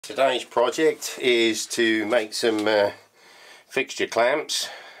Today's project is to make some fixture clamps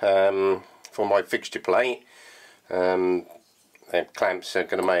for my fixture plate. The clamps are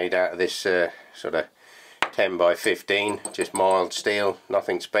going to be made out of this sort of 10 by 15, just mild steel,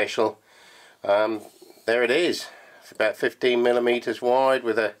 nothing special. There it is. It's about 15 millimeters wide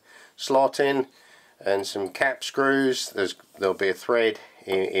with a slot in and some cap screws. There'll be a thread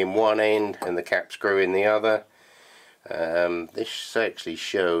in one end and the cap screw in the other. This actually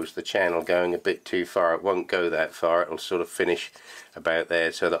shows the channel going a bit too far. It won't go that far. It'll sort of finish about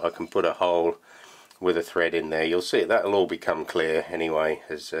there so that I can put a hole with a thread in there. You'll see that'll all become clear anyway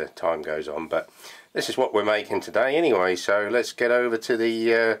as time goes on, but this is what we're making today anyway, so let's get over to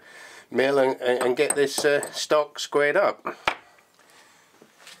the mill and get this stock squared up.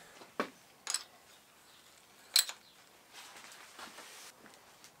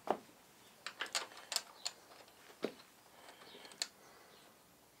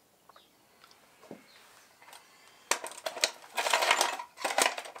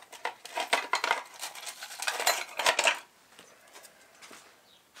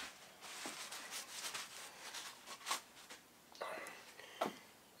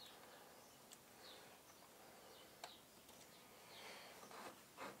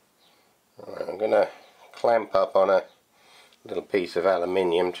 I'm going to clamp up on a little piece of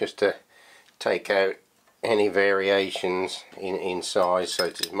aluminium just to take out any variations in size, so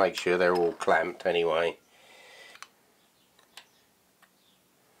to make sure they're all clamped anyway.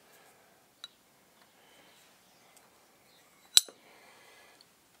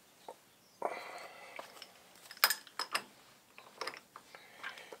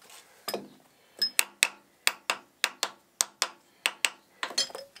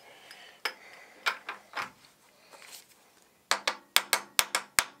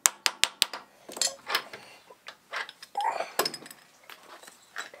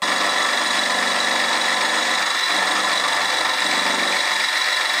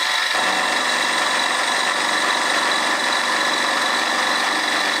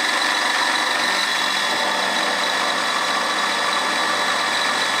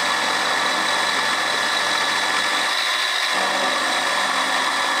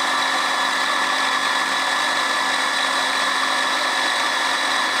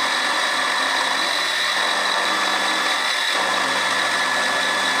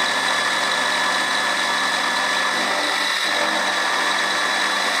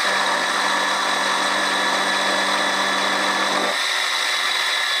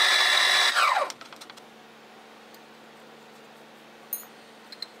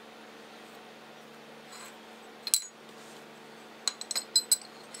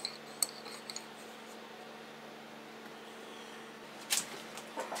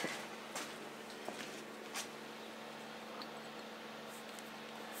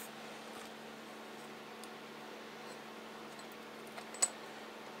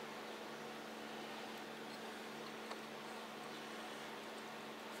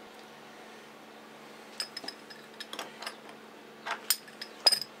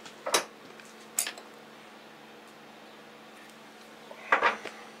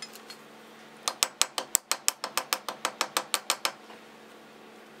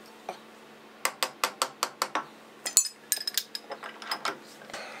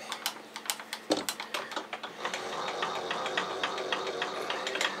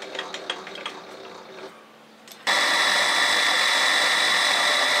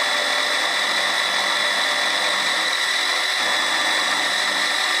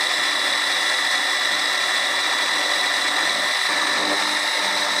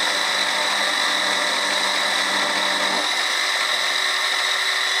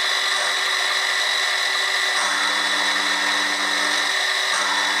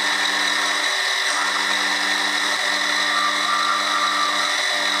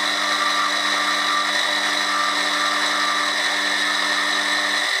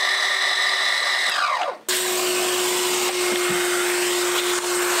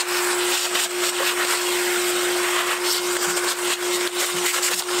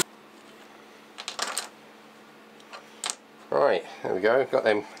 Right, there we go, got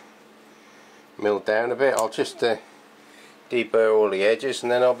them milled down a bit. I'll just deburr all the edges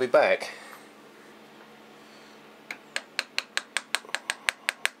and then I'll be back.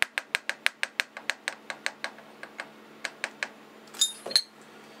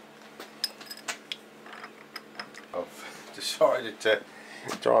 I've decided to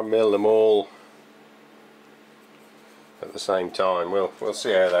try and mill them all at the same time. We'll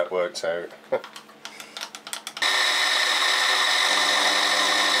see how that works out.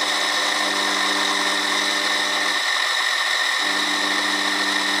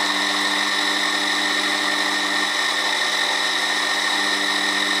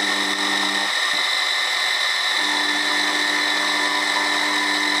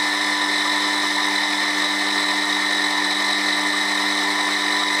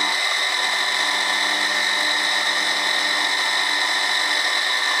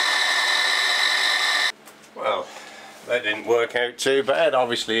 didn't work out too bad.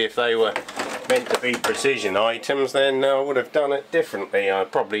 Obviously if they were meant to be precision items, then I would have done it differently.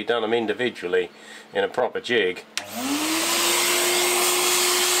 I'd probably done them individually in a proper jig.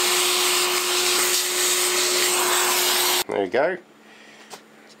 There we go.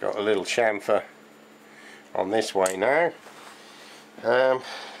 It's got a little chamfer on this way now. I'll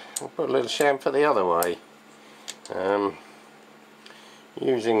put a little chamfer the other way.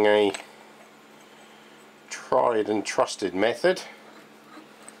 Using a tried and trusted method.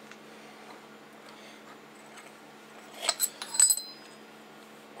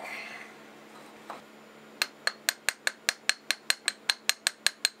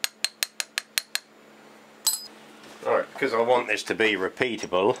 Alright, because I want this to be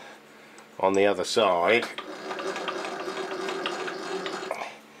repeatable on the other side,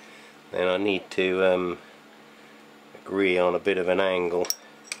 then I need to agree on a bit of an angle.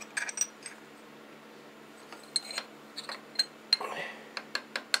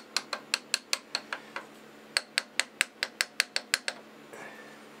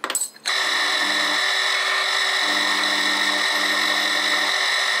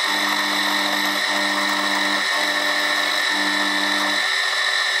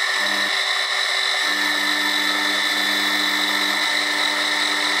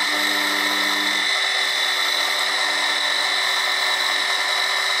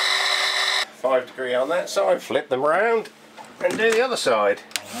 Degree on that side, flip them around and do the other side.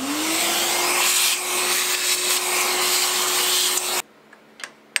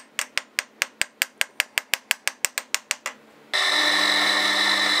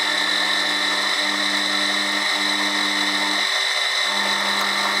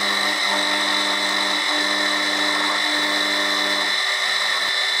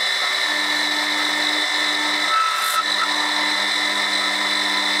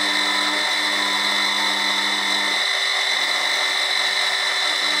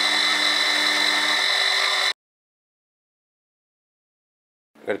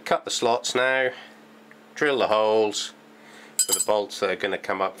 I'm going to cut the slots now, drill the holes for the bolts that are going to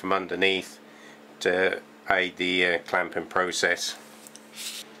come up from underneath to aid the clamping process.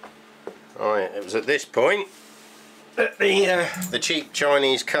 Alright, it was at this point that the cheap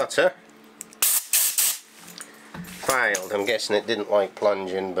Chinese cutter failed. I'm guessing it didn't like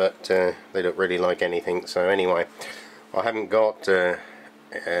plunging, but they don't really like anything. So anyway, I haven't got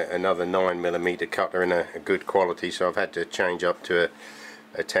another 9mm cutter in a good quality, so I've had to change up to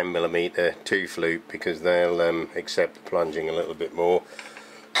a 10mm tooth loop because they'll accept the plunging a little bit more.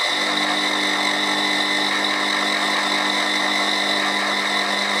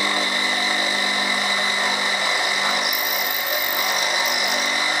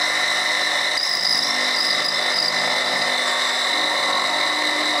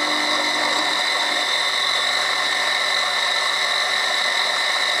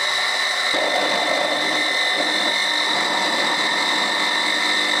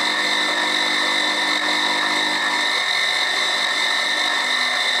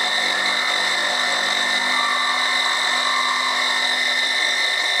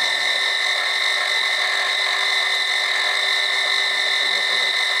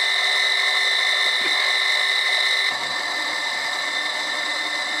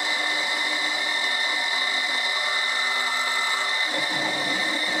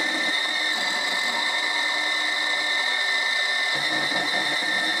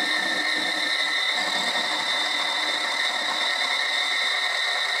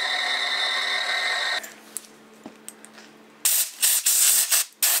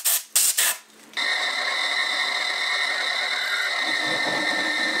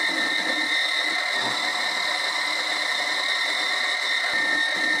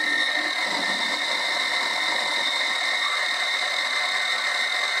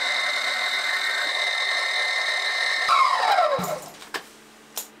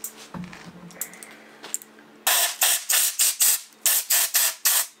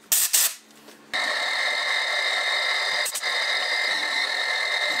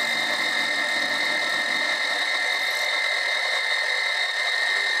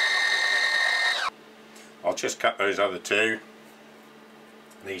 I'll just cut those other two,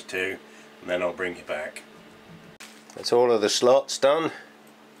 these two, and then I'll bring you back. That's all of the slots done.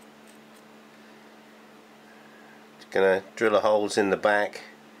 Just gonna drill the holes in the back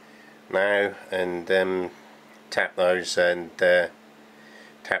now and tap those and tap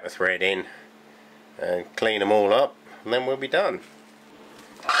the thread in and clean them all up, and then we'll be done.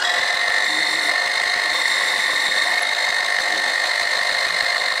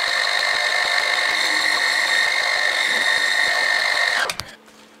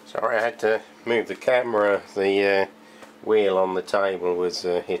 Sorry, I had to move the camera. The wheel on the table was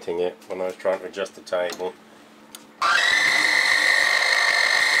hitting it when I was trying to adjust the table.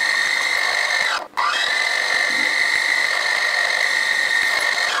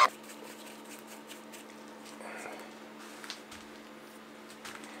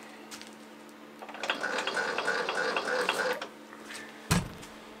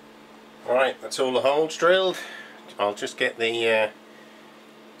 Right, that's all the holes drilled. I'll just get the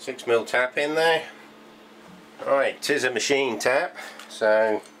 6mm tap in there. Right, 'tis a machine tap,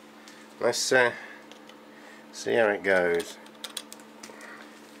 so let's see how it goes.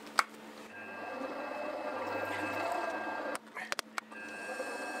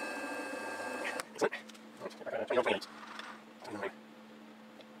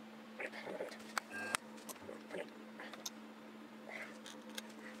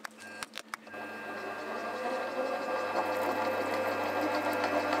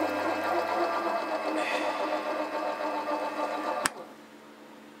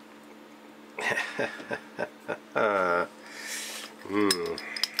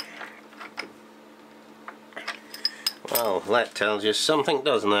 Well, that tells you something,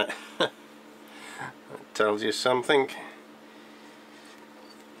 doesn't it? That tells you something.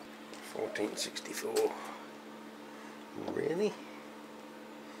 1464. Really?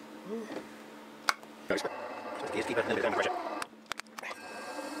 Just keep it a little bit under pressure.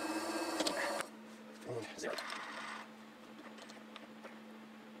 And 0.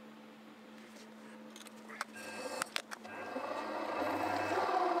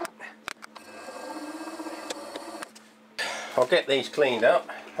 I'll get these cleaned up,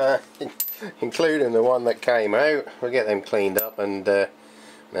 including the one that came out. We'll get them cleaned up and then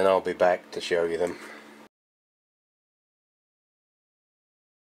I'll be back to show you them.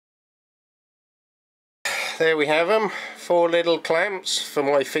 There we have them, 4 little clamps for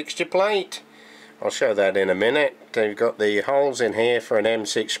my fixture plate. I'll show that in a minute. They've got the holes in here for an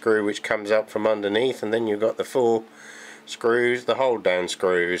M6 screw which comes up from underneath, and then you've got the 4 screws, the hold down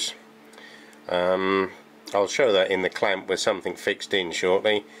screws. I'll show that in the clamp with something fixed in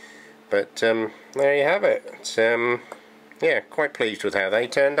shortly, but there you have it. It's, yeah, quite pleased with how they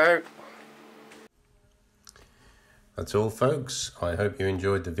turned out. That's all, folks. I hope you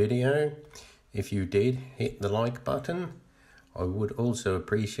enjoyed the video. If you did, hit the like button. I would also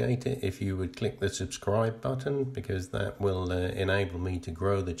appreciate it if you would click the subscribe button, because that will enable me to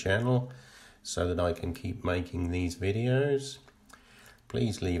grow the channel so that I can keep making these videos.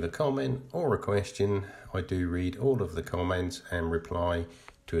 Please leave a comment or a question. I do read all of the comments and reply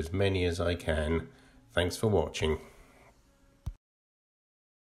to as many as I can. Thanks for watching.